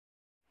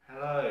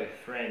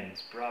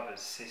friends, brothers,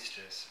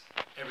 sisters,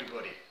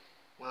 everybody.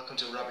 Welcome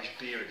to Rubbish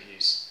Beer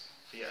Reviews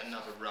for yet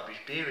another Rubbish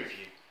Beer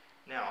Review.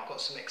 Now, I've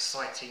got some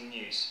exciting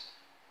news.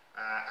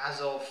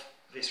 As of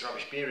this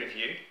Rubbish Beer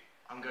Review,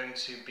 I'm going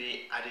to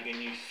be adding a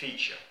new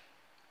feature.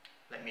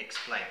 Let me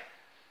explain.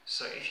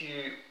 So if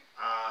you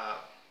have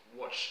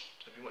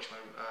been watching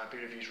my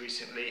beer reviews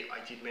recently,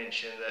 I did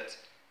mention that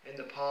in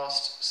the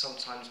past,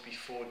 sometimes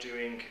before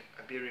doing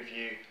a beer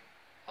review,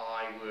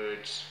 I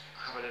would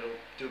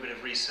do a bit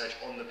of research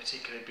on the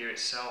particular beer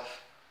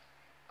itself,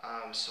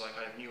 so I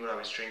kind of knew what I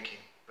was drinking.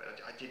 But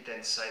I did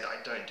then say that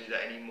I don't do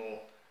that anymore,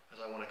 as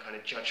I want to kind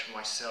of judge for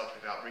myself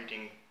without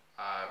reading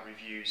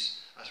reviews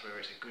as to whether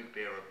it's a good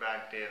beer or a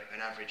bad beer,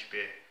 an average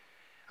beer.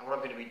 And what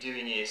I'm going to be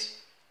doing is,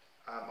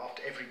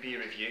 after every beer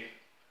review,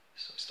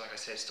 so it's like I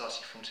said,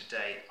 starting from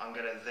today, I'm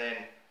going to then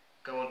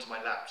go onto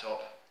my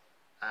laptop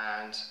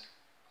and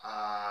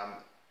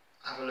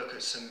have a look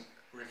at some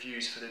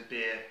reviews for the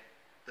beer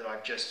that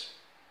I've just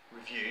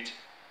reviewed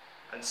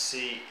and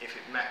see if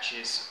it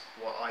matches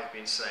what I've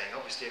been saying.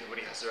 Obviously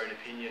everybody has their own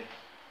opinion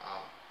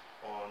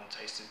on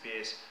taste of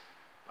beers,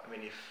 but I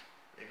mean, if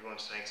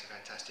everyone's saying it's a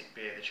fantastic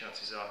beer, the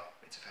chances are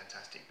it's a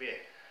fantastic beer.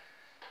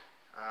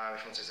 If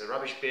someone says it's a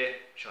rubbish beer,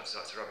 chances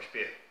are it's a rubbish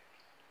beer.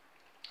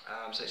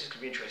 So it's just going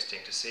to be interesting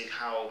to see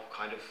how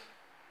kind of,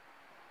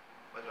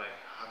 I don't know,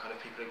 how kind of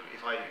people agree,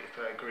 if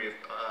I agree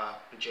with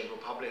the general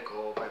public,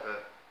 or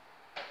whether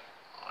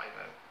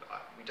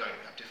we don't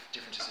have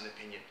differences in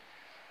opinion.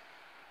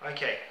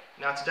 Okay,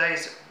 now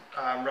today's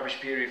rubbish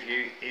beer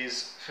review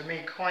is for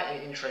me quite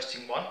an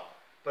interesting one,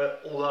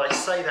 but although I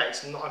say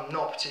that, I'm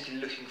not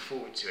particularly looking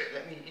forward to it.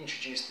 Let me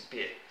introduce the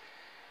beer.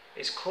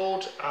 It's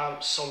called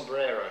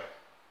Sombrero.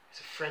 It's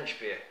a French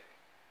beer,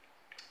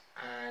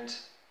 and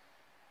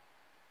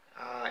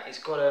it's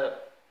got a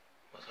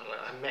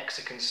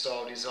Mexican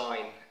style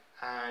design,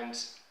 and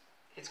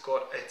it's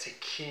got a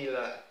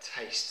tequila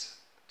taste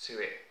to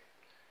it,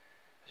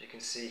 as you can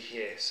see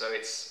here. So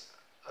it's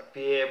a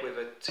beer with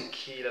a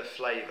tequila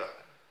flavour.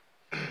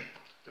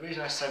 The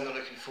reason I say I'm not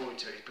looking forward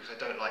to it is because I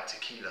don't like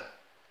tequila,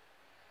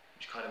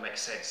 which kind of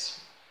makes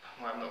sense.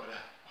 I'm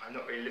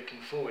not really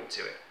looking forward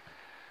to it.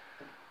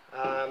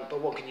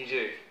 But what can you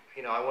do?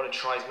 You know, I want to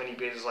try as many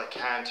beers as I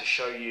can to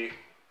show you,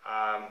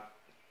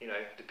 you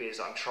know, the beers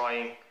that I'm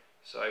trying.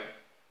 So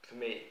for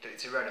me,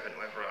 it's irrelevant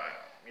whether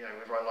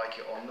I like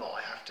it or not.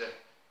 I have to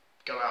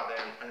go out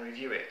there and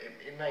review it.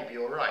 It may be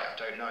all right. I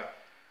don't know.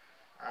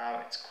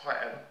 It's quite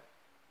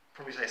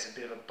probably say it's a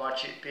bit of a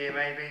budget beer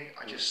maybe.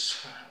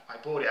 I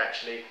bought it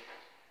actually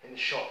in the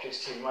shop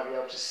just here. You might be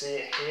able to see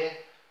it here.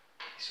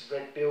 It's a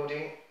red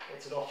building.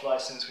 It's an off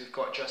license we've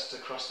got just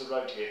across the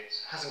road here. It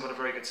hasn't got a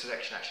very good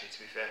selection actually, to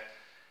be fair.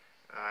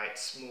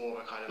 It's more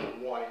of a kind of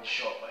a wine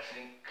shop, I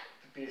think.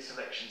 The beer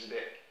selection's a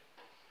bit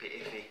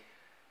iffy.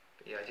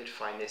 But yeah, I did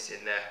find this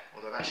in there,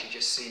 although I've actually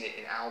just seen it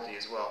in Aldi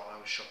as well when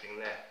I was shopping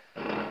there.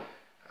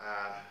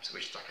 So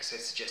which, like I said,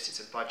 suggests it's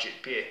a budget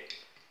beer.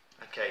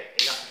 Okay,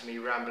 enough of me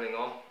rambling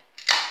on.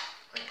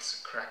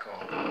 Let's crack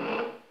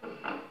on.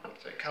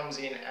 So it comes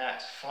in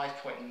at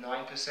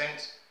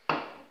 5.9%.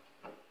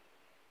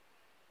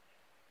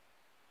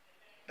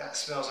 That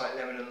smells like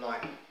lemon and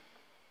lime.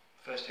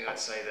 First thing I'd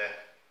say there.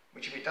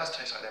 Which, if it does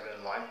taste like lemon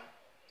and lime,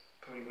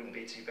 probably wouldn't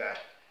be too bad.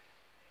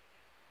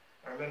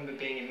 I remember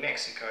being in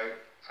Mexico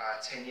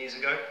 10 years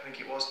ago, I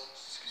think it was,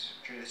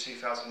 during the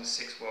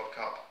 2006 World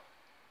Cup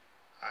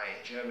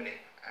in Germany,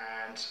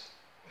 and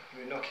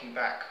we were knocking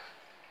back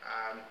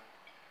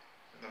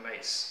with my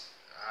mates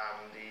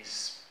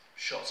these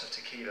shots of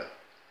tequila.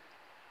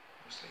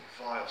 Honestly,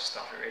 vile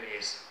stuff, it really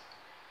is.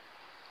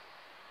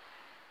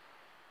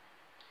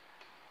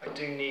 I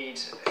do need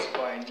to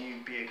buy a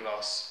new beer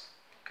glass,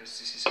 because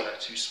this is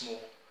too small.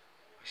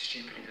 I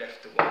stupidly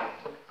left the one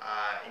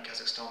in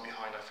Kazakhstan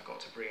behind. I forgot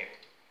to bring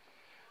it.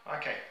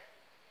 Okay,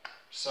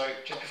 so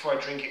just before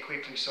I drink it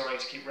quickly, sorry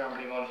to keep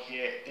rambling on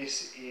here,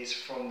 this is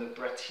from the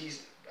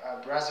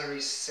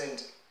Brewery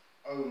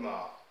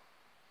Saint-Omer.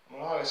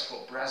 Well, I always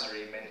thought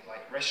brasserie meant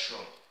like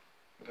restaurant,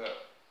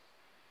 but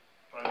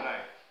I don't know,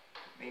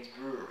 it means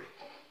brewery,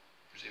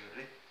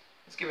 presumably.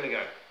 Let's give it a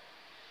go.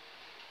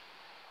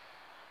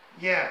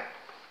 Yeah,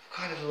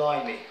 kind of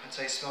limey. I'd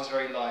say it smells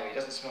very limey. It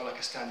doesn't smell like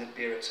a standard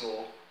beer at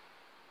all.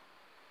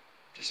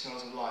 It just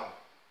smells of lime.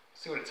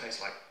 See what it tastes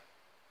like.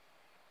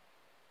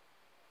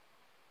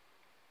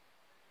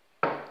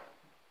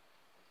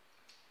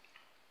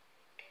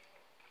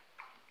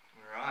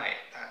 Right,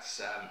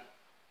 that's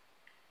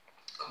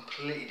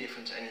completely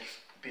different to any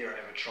beer I've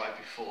ever tried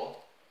before.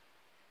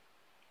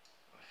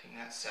 I think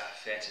that's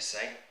fair to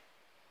say.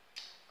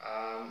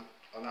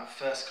 On that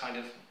first kind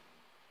of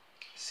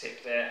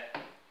sip there,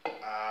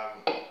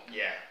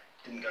 yeah,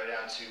 didn't go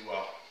down too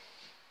well.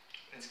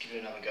 Let's give it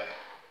another go.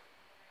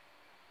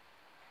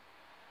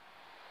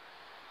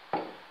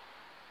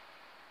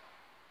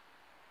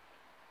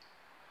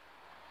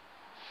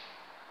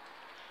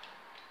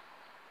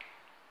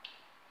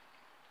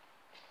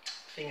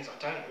 The thing is, I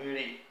don't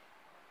really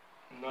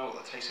know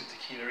what the taste of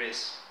tequila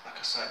is. Like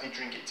I said, I did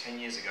drink it 10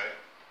 years ago.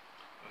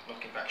 I was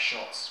knocking back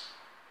shots.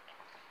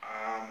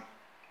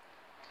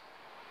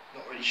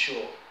 Not really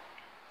sure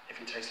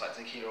if it tastes like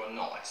tequila or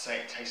not. I'd say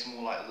it tastes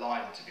more like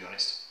lime, to be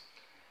honest.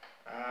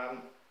 There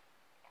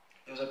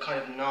was a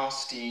kind of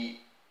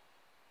nasty,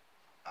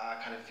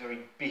 kind of very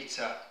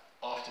bitter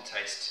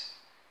aftertaste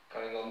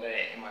going on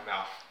there in my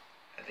mouth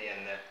at the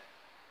end there.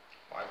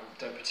 I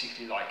don't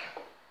particularly like.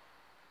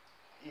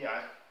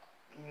 Yeah,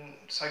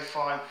 so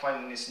far I'm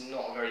finding this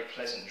not a very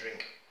pleasant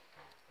drink.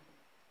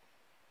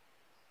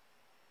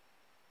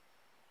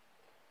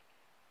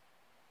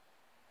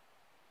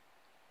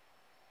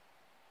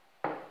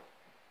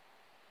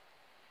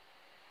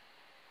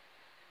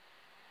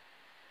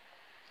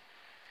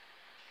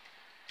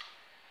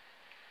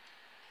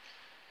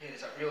 Yeah,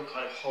 there's that real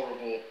kind of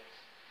horrible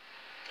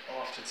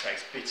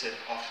aftertaste, bitter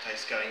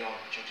aftertaste going on,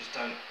 which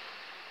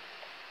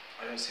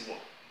I don't see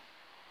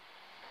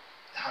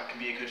how it can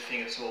be a good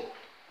thing at all.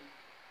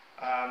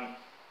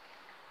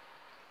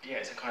 Yeah,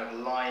 it's a kind of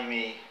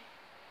limey,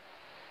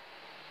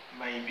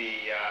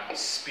 maybe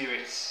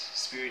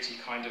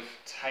spirity kind of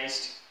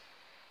taste.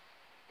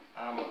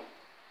 I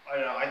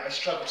don't know, I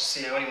struggle to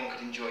see how anyone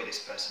could enjoy this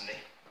personally.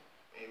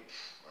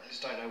 I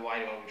just don't know why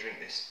anyone would drink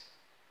this.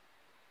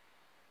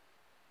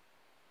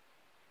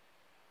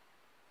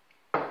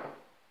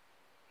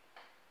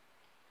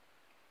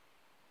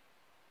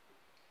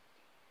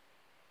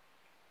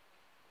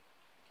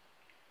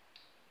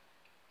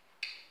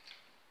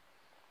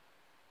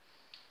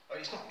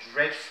 It's not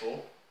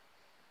dreadful,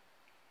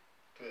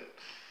 but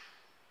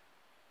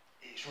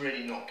it's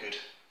really not good.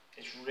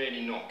 It's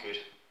really not good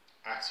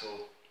at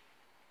all.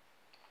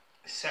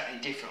 It's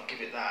certainly different, I'll give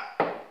it that.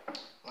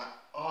 That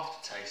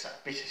aftertaste,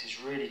 that bitterness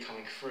is really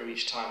coming through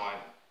each time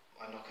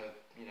I knock a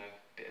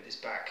bit of this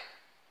back,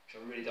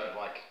 which I really don't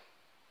like.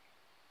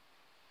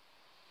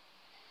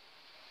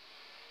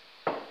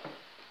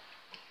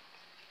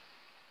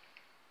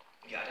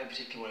 Yeah, I don't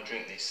particularly want to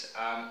drink this.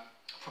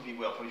 Probably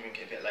will, probably drink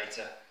it a bit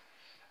later.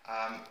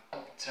 In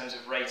terms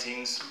of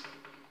ratings,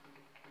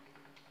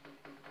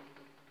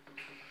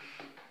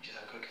 just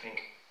have a quick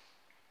think.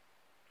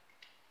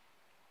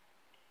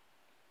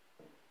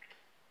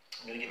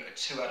 I'm going to give it a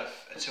 2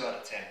 out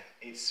of 10.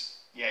 It's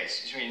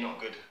really not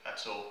good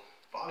at all.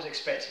 But I was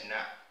expecting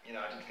that. I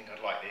didn't think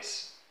I'd like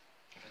this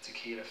with a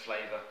tequila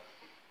flavour.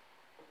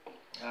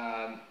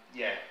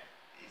 Yeah,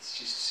 it's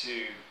just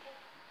too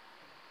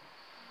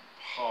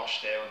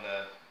harsh there on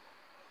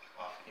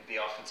the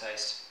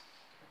aftertaste.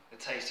 The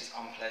taste is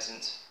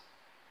unpleasant.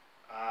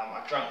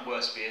 I've drunk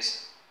worse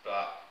beers,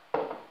 but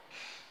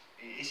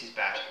this is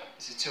bad.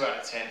 This is 2 out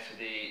of 10 for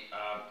the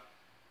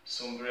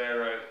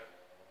Sombrero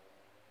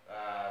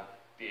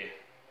beer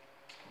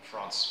from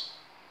France.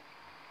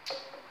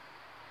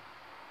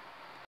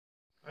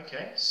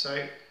 Okay,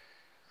 so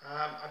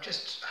I've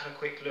just had a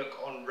quick look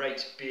on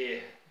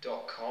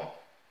ratebeer.com,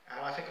 and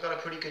I think I've done a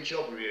pretty good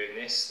job reviewing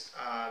this.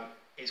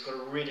 It's got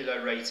a really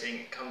low rating.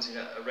 It comes in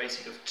at a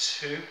rating of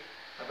 2.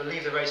 I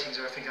believe the ratings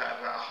are, I think, out of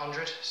about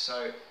 100,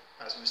 so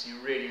that's obviously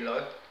really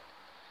low.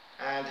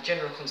 And the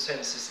general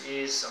consensus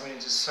is, I mean,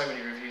 there's so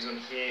many reviews on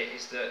here,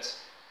 is that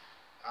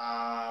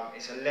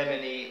it's a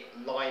lemony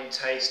lime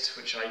taste,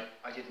 which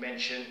I did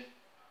mention.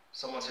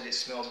 Someone said it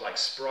smells like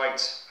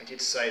Sprite. I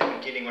did say at the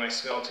beginning when I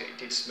smelled it, it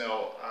did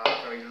smell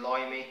very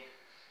limey.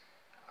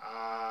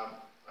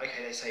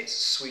 Okay, they say it's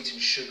sweet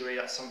and sugary.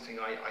 That's something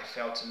I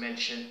failed to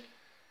mention.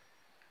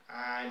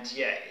 And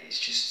yeah, it's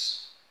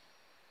just,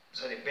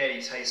 so it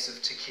barely tastes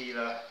of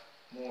tequila,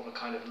 more of a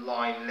kind of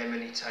lime,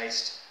 lemony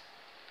taste,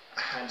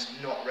 and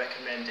not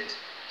recommended.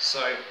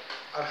 So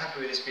I'm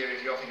happy with this beer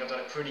review. I think I've done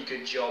a pretty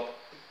good job.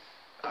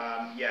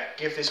 Yeah,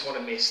 give this one a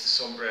miss, the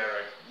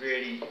Sombrero.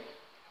 Really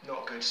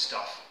not good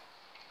stuff.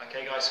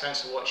 Okay guys,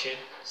 thanks for watching.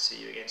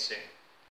 See you again soon.